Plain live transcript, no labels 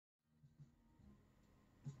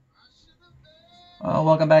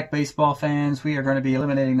Welcome back, baseball fans. We are going to be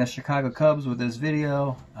eliminating the Chicago Cubs with this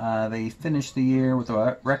video. They finished the year with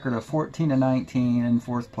a record of 14-19 in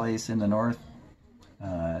fourth place in the North.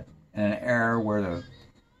 In an era where the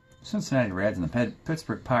Cincinnati Reds and the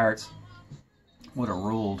Pittsburgh Pirates would have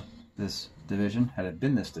ruled this division, had it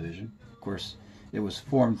been this division. Of course, it was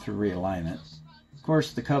formed through realignment. Of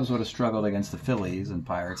course, the Cubs would have struggled against the Phillies and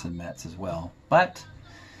Pirates and Mets as well. But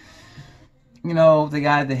you know, the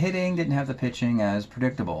hitting didn't have the pitching as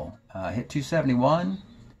predictable. Hit 271,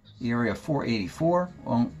 ERA of 484.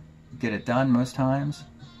 Won't get it done most times.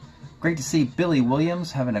 Great to see Billy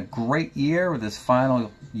Williams having a great year with his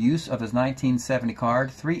final use of his 1970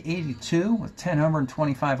 card. 382 with 10 homer and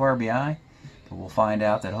 25 RBI. But we'll find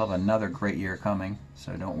out that he'll have another great year coming,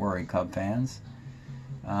 so don't worry, Cub fans.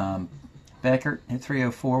 Beckert hit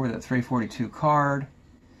 304 with a 342 card.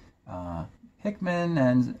 Hickman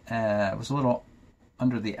was a little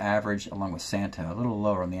under the average along with Santo, a little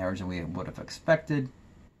lower on the average than we would have expected.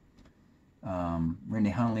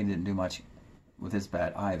 Randy Hundley didn't do much with his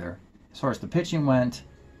bat either. As far as the pitching went,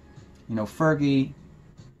 you know, Fergie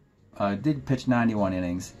did pitch 91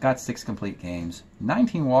 innings, got 6 complete games,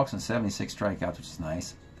 19 walks and 76 strikeouts, which is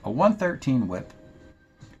nice. A 113 whip,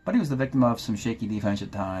 but he was the victim of some shaky defense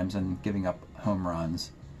at times and giving up home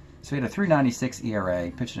runs. So he had a 3.96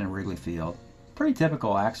 ERA, pitching in Wrigley Field. Pretty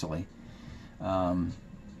typical, actually, in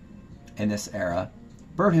this era.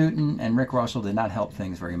 Bert Hooton and Rick Russell did not help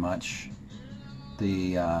things very much.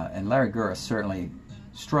 And Larry Gura certainly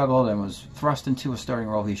struggled and was thrust into a starting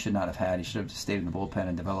role he should not have had. He should have stayed in the bullpen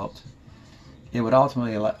and developed. It would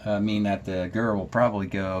ultimately mean that Gura will probably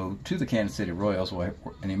go to the Kansas City Royals in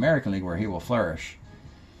the American League, where he will flourish.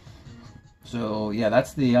 So, yeah,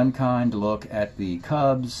 that's the unkind look at the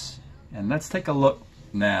Cubs. And let's take a look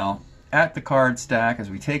now at the card stack as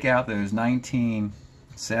we take out those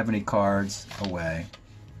 1970 cards away.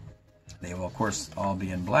 They will, of course, all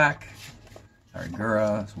be in black. Sorry,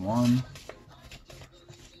 Gura is 1.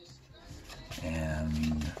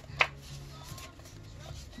 And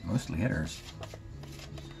mostly hitters.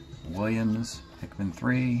 Williams, Hickman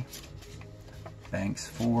 3. Banks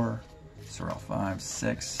 4. Sorrell 5,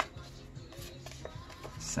 6.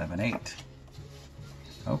 7, 8.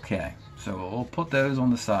 Okay, so we'll put those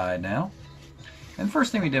on the side now. And the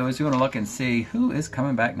first thing we do is we want to look and see who is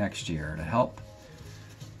coming back next year to help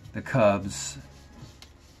the Cubs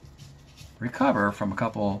recover from a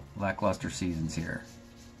couple lackluster seasons here.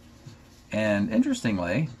 And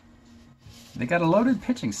interestingly, they got a loaded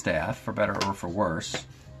pitching staff, for better or for worse.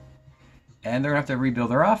 And they're going to have to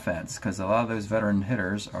rebuild their offense because a lot of those veteran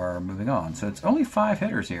hitters are moving on. So it's only 5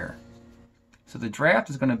 hitters here. So the draft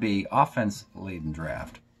is going to be offense-laden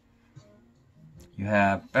draft. You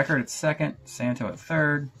have Beckert at second, Santo at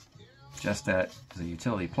third, just as a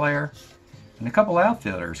utility player, and a couple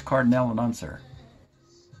outfielders, Cardinal and Unser.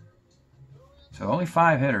 So only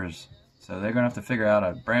 5 hitters. So they're going to have to figure out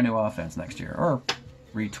a brand new offense next year, or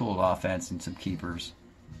retooled offense and some keepers.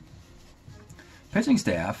 Pitching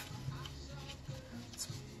staff, it's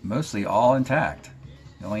mostly all intact.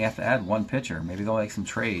 You only have to add 1 pitcher. Maybe they'll make some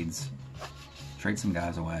trades. Trade some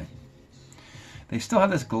guys away. They still have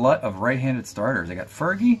this glut of right-handed starters. They got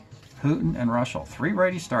Fergie, Hooton, and Russell. 3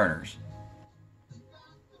 righty starters.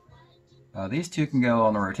 These 2 can go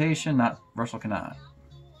on the rotation. Russell cannot.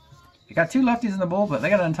 They got 2 lefties in the bullpen. They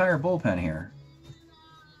got an entire bullpen here.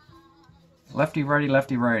 Lefty, righty,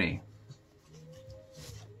 lefty, righty.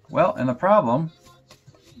 Well, and the problem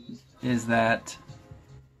is that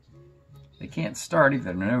they can't start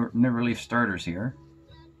either. No relief starters here.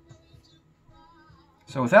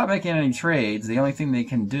 So without making any trades, the only thing they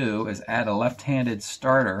can do is add a left-handed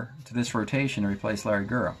starter to this rotation to replace Larry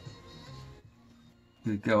Gura.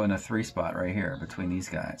 Who'd go in a 3 spot right here between these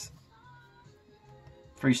guys.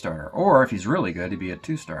 3 starter. Or if he's really good, he'd be a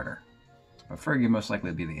 2 starter. But Fergie most likely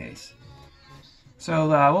would be the ace. So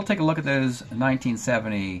we'll take a look at those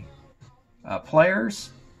 1970 players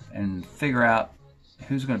and figure out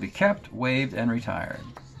who's going to be kept, waived, and retired.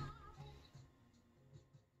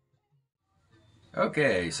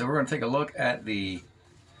 Okay, so we're going to take a look at the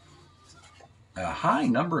high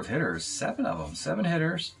number of hitters, 7 of them, 7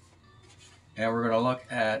 hitters. And we're going to look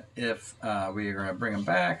at if we're going to bring them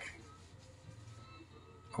back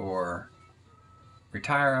or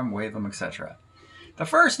retire them, waive them, etc. The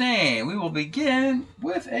first name, we will begin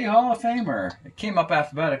with a Hall of Famer. It came up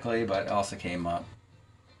alphabetically, but also came up,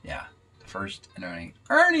 yeah, the first and only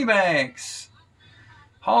Ernie Banks.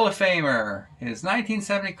 Hall of Famer. His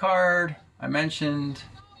 1970 card, I mentioned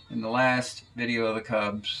in the last video of the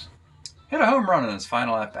Cubs, hit a home run in his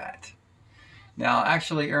final at-bat. Now,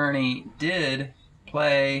 actually, Ernie did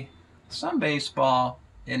play some baseball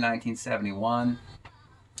in 1971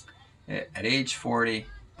 at age 40,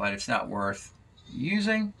 but it's not worth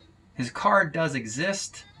using. His card does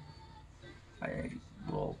exist. I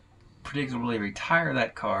will predictably retire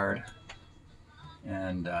that card.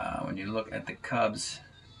 And when you look at the Cubs,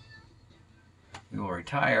 we will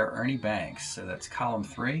retire Ernie Banks. So that's column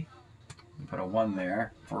 3. We put a 1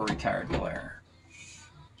 there for a retired player.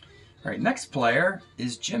 All right, next player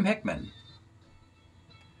is Jim Hickman.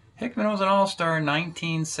 Hickman was an All-Star in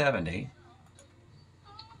 1970.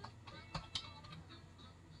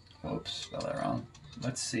 Oops, spelled that wrong.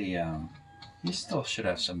 Let's see. He still should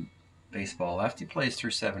have some baseball left. He plays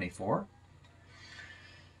through 74.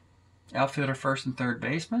 Outfielder, first and third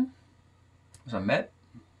baseman. Was a Met,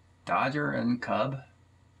 Dodger, and Cub.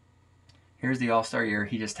 Here's the All-Star year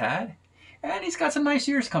he just had. And he's got some nice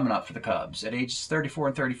years coming up for the Cubs at ages 34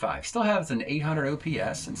 and 35. Still has an 800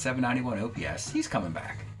 OPS and 791 OPS. He's coming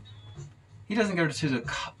back. He doesn't go to the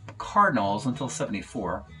Cardinals until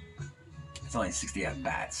 74. It's only 60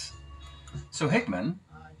 at-bats. So Hickman,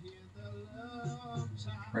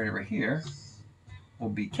 right over here, will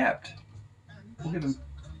be kept. We'll give him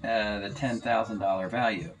the $10,000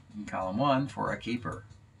 value in column 1 for a keeper.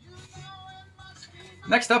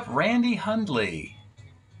 Next up, Randy Hundley.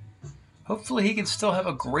 Hopefully he can still have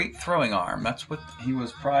a great throwing arm. That's what he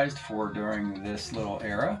was prized for during this little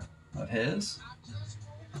era of his.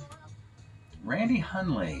 Randy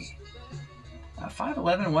Hundley, a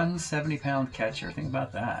 5'11", 170-pound catcher. Think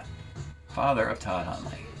about that. Father of Todd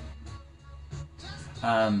Hundley.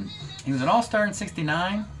 He was an All-Star in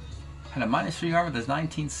 69. Had a -3 arm with his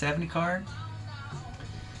 1970 card.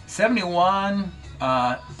 71,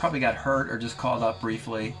 probably got hurt or just called up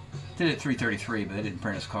briefly. Did it 333, but they didn't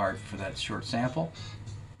print his card for that short sample.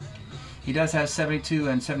 He does have 72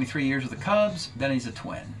 and 73 years with the Cubs. Then he's a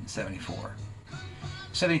Twin in 74.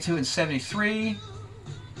 72 and 73.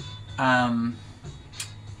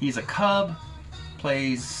 He's a Cub.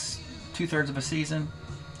 Plays 2/3 of a season.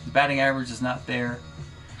 His batting average is not there.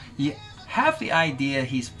 You have the idea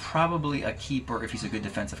he's probably a keeper if he's a good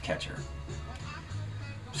defensive catcher.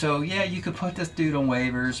 So yeah, you could put this dude on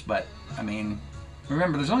waivers, but I mean,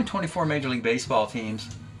 remember there's only 24 Major League Baseball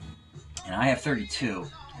teams, and I have 32.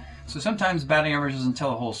 So sometimes batting average doesn't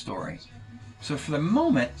tell the whole story. So for the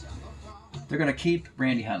moment, they're going to keep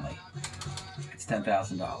Randy Hundley. It's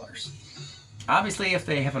 $10,000. Obviously, if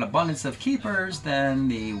they have an abundance of keepers, then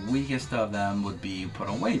the weakest of them would be put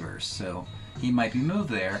on waivers. So he might be moved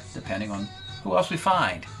there, depending on who else we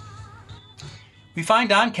find. We find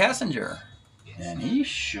Don Kessinger, and he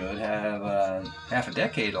should have half a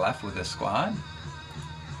decade left with this squad.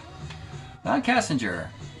 Don Kessinger,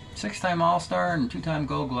 6-time All-Star and 2-time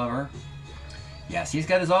Gold Glover. Yes, he's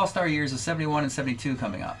got his All-Star years of 71 and 72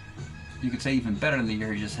 coming up. You could say even better than the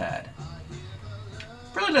year he just had.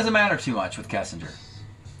 Really doesn't matter too much with Kessinger.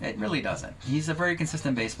 It really doesn't. He's a very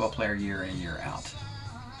consistent baseball player year in and year out.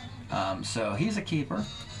 So he's a keeper.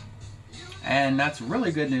 And that's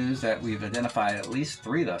really good news that we've identified at least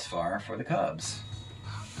 3 thus far for the Cubs.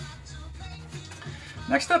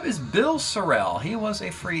 Next up is Bill Sorrell. He was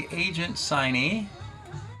a free agent signee.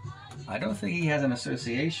 I don't think he has an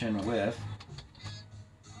association with.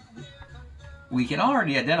 We can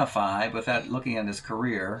already identify, without looking at his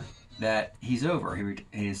career, that he's over.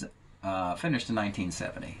 He's finished in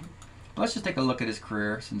 1970. But let's just take a look at his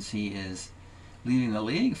career since he is leaving the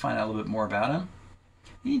league, find out a little bit more about him.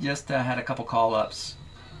 He just had a couple call-ups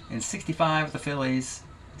in 65 with the Phillies,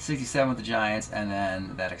 67 with the Giants, and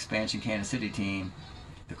then that expansion Kansas City team,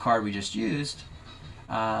 the card we just used,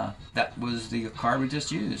 that was the card we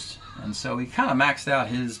just used. And so he kind of maxed out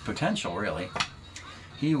his potential, really.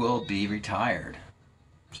 He will be retired.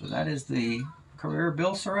 So that is the career of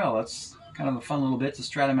Bill Sorrell. That's kind of a fun little bit to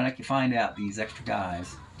Strat-O-Matic. You find out these extra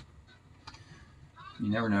guys you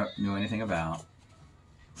never knew anything about.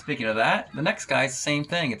 Speaking of that, the next guy's the same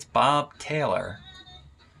thing. It's Bob Taylor.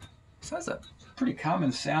 So that's a pretty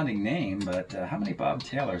common sounding name, but how many Bob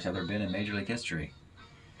Taylors have there been in Major League history?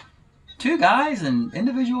 2 guys in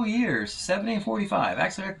individual years, 70 and 45.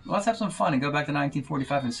 Actually, let's have some fun and go back to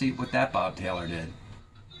 1945 and see what that Bob Taylor did.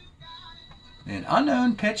 An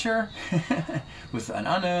unknown pitcher with an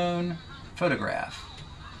unknown photograph.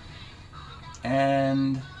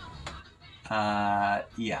 And,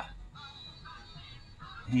 yeah.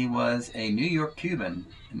 He was a New York Cuban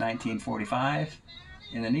in 1945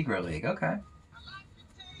 in the Negro League. Okay.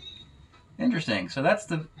 Interesting. So that's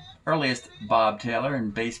the earliest Bob Taylor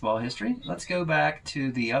in baseball history. Let's go back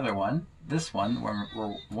to the other one. This one,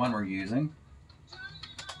 we're using.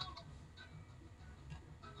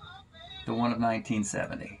 The one of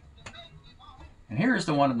 1970. And here's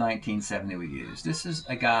the one of 1970 we used. This is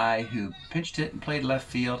a guy who pitched it and played left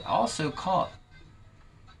field, also caught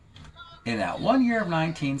in that 1 year of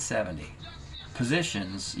 1970.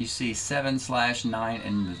 Positions, you see 7/9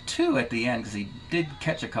 and 2 at the end because he did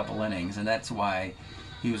catch a couple innings, and that's why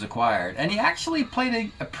he was acquired. And he actually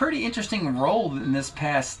played a pretty interesting role in this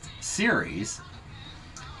past series.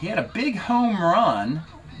 He had a big home run,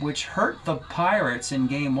 which hurt the Pirates in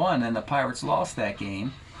Game 1, and the Pirates lost that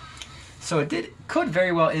game. So it could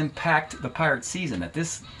very well impact the Pirates season that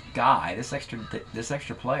this guy, this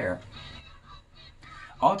extra player,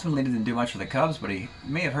 ultimately didn't do much for the Cubs, but he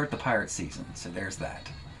may have hurt the Pirates season. So there's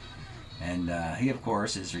that. And he, of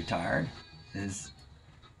course, is retired. His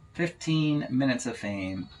 15 minutes of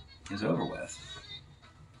fame is over with.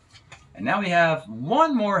 And now we have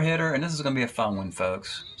one more hitter, and this is going to be a fun one,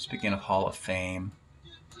 folks. Speaking of Hall of Fame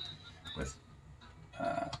with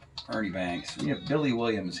Ernie Banks, we have Billy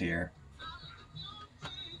Williams here.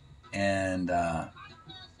 And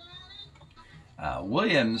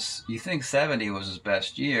Williams, you think 70 was his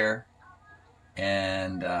best year,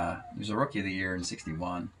 and he was a Rookie of the Year in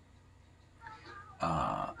 61.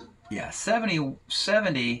 Yeah, 70,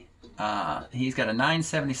 he's got a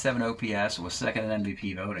 977 OPS, was second in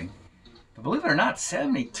MVP voting. But believe it or not,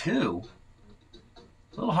 72,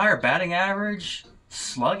 a little higher batting average,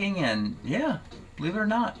 slugging, and yeah, believe it or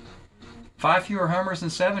not, 5 fewer homers than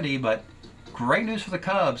 70, but great news for the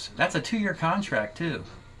Cubs. That's a 2-year contract, too.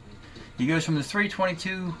 He goes from the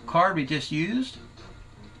 322 card we just used,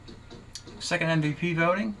 second MVP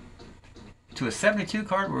voting, to a 72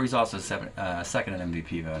 card where he's also second in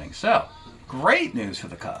MVP voting. So, great news for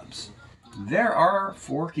the Cubs. There are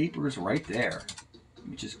 4 keepers right there,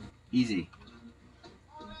 which is easy.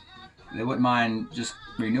 They wouldn't mind just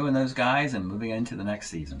renewing those guys and moving into the next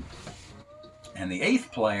season. And the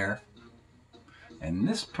 8th player, and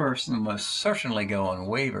this person must certainly go on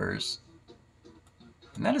waivers,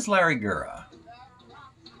 and that is Larry Gura.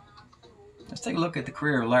 Let's take a look at the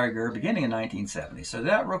career of Larry Gura beginning in 1970. So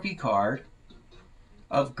that rookie card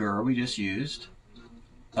of Gura we just used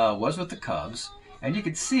was with the Cubs, and you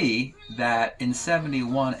could see that in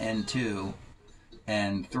 71 and 2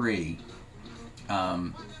 and 3,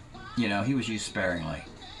 you know, he was used sparingly.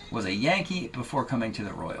 Was a Yankee before coming to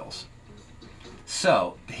the Royals.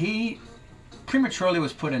 So he prematurely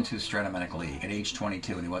was put into the Strat-O-Matic League at age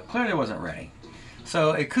 22, and he clearly wasn't ready.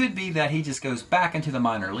 So it could be that he just goes back into the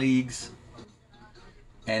minor leagues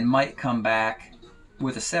and might come back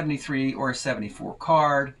with a 73 or a 74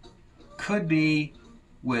 card. Could be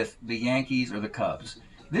with the Yankees or the Cubs.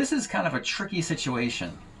 This is kind of a tricky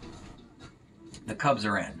situation the Cubs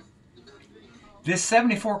are in. This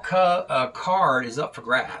 74 card is up for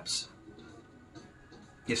grabs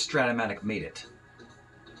if Strat-O-Matic made it.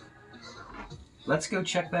 Let's go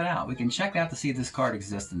check that out. We can check out to see if this card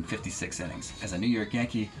exists in 56 innings as a New York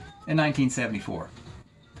Yankee in 1974.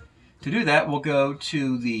 To do that, we'll go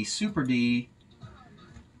to the Super D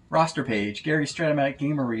roster page, Gary Strat-O-Matic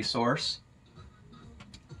Gamer Resource,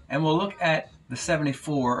 and we'll look at the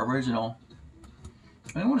 74 original.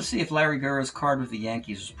 And we want to see if Larry Gura's card with the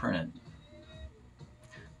Yankees was printed.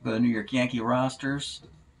 Go to New York Yankee rosters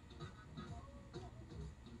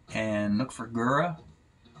and look for Gura.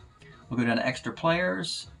 We'll go down to extra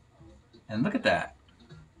players and look at that.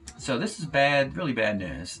 So this is bad, really bad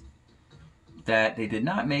news, that they did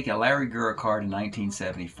not make a Larry Gura card in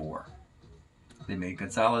 1974. They made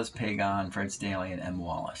Gonzalez, Pagan, Fred Stanley, and M.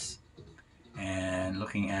 Wallace. And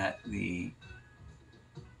looking at the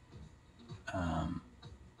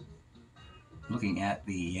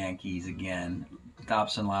Yankees again,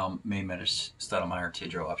 Dobson, Lyle, Maymetter, Stottlemyre,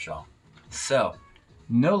 Tidrow, Upshaw. So,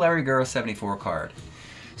 no Larry Gura 74 card.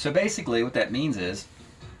 So basically what that means is,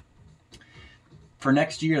 for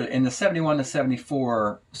next year, in the 71 to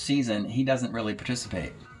 74 season, he doesn't really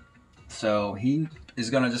participate. So he is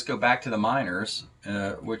going to just go back to the minors,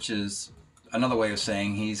 which is another way of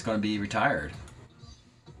saying he's going to be retired.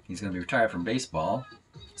 He's going to be retired from baseball.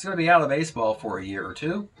 He's going to be out of baseball for a year or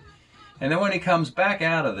two. And then when he comes back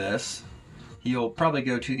out of this, he'll probably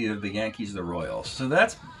go to either the Yankees or the Royals. So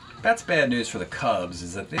that's bad news for the Cubs,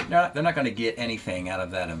 is that they're not going to get anything out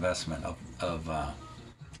of that investment of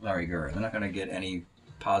Larry Gura. They're not going to get any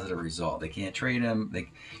positive result. They can't trade him.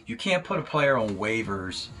 You can't put a player on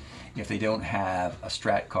waivers if they don't have a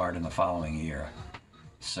Strat card in the following year.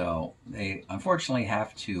 So they unfortunately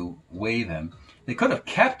have to waive him. They could have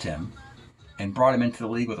kept him and brought him into the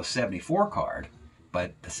league with a 74 card,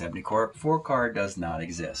 but the 74 card does not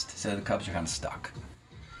exist. So the Cubs are kind of stuck.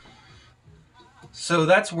 So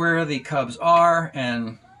that's where the Cubs are,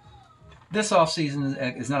 and this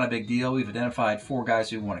offseason is not a big deal. We've identified 4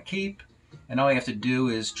 guys we want to keep, And all you have to do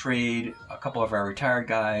is trade a couple of our retired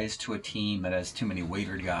guys to a team that has too many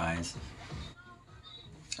waived guys.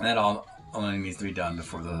 And that all only needs to be done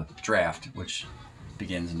before the draft, which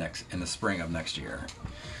begins in the spring of next year.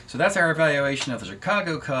 So that's our evaluation of the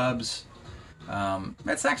Chicago Cubs.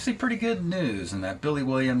 That's actually pretty good news in that Billy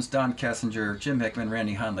Williams, Don Kessinger, Jim Hickman,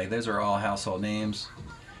 Randy Hundley, those are all household names.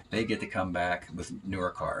 They get to come back with newer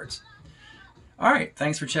cards. All right,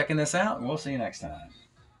 thanks for checking this out, and we'll see you next time.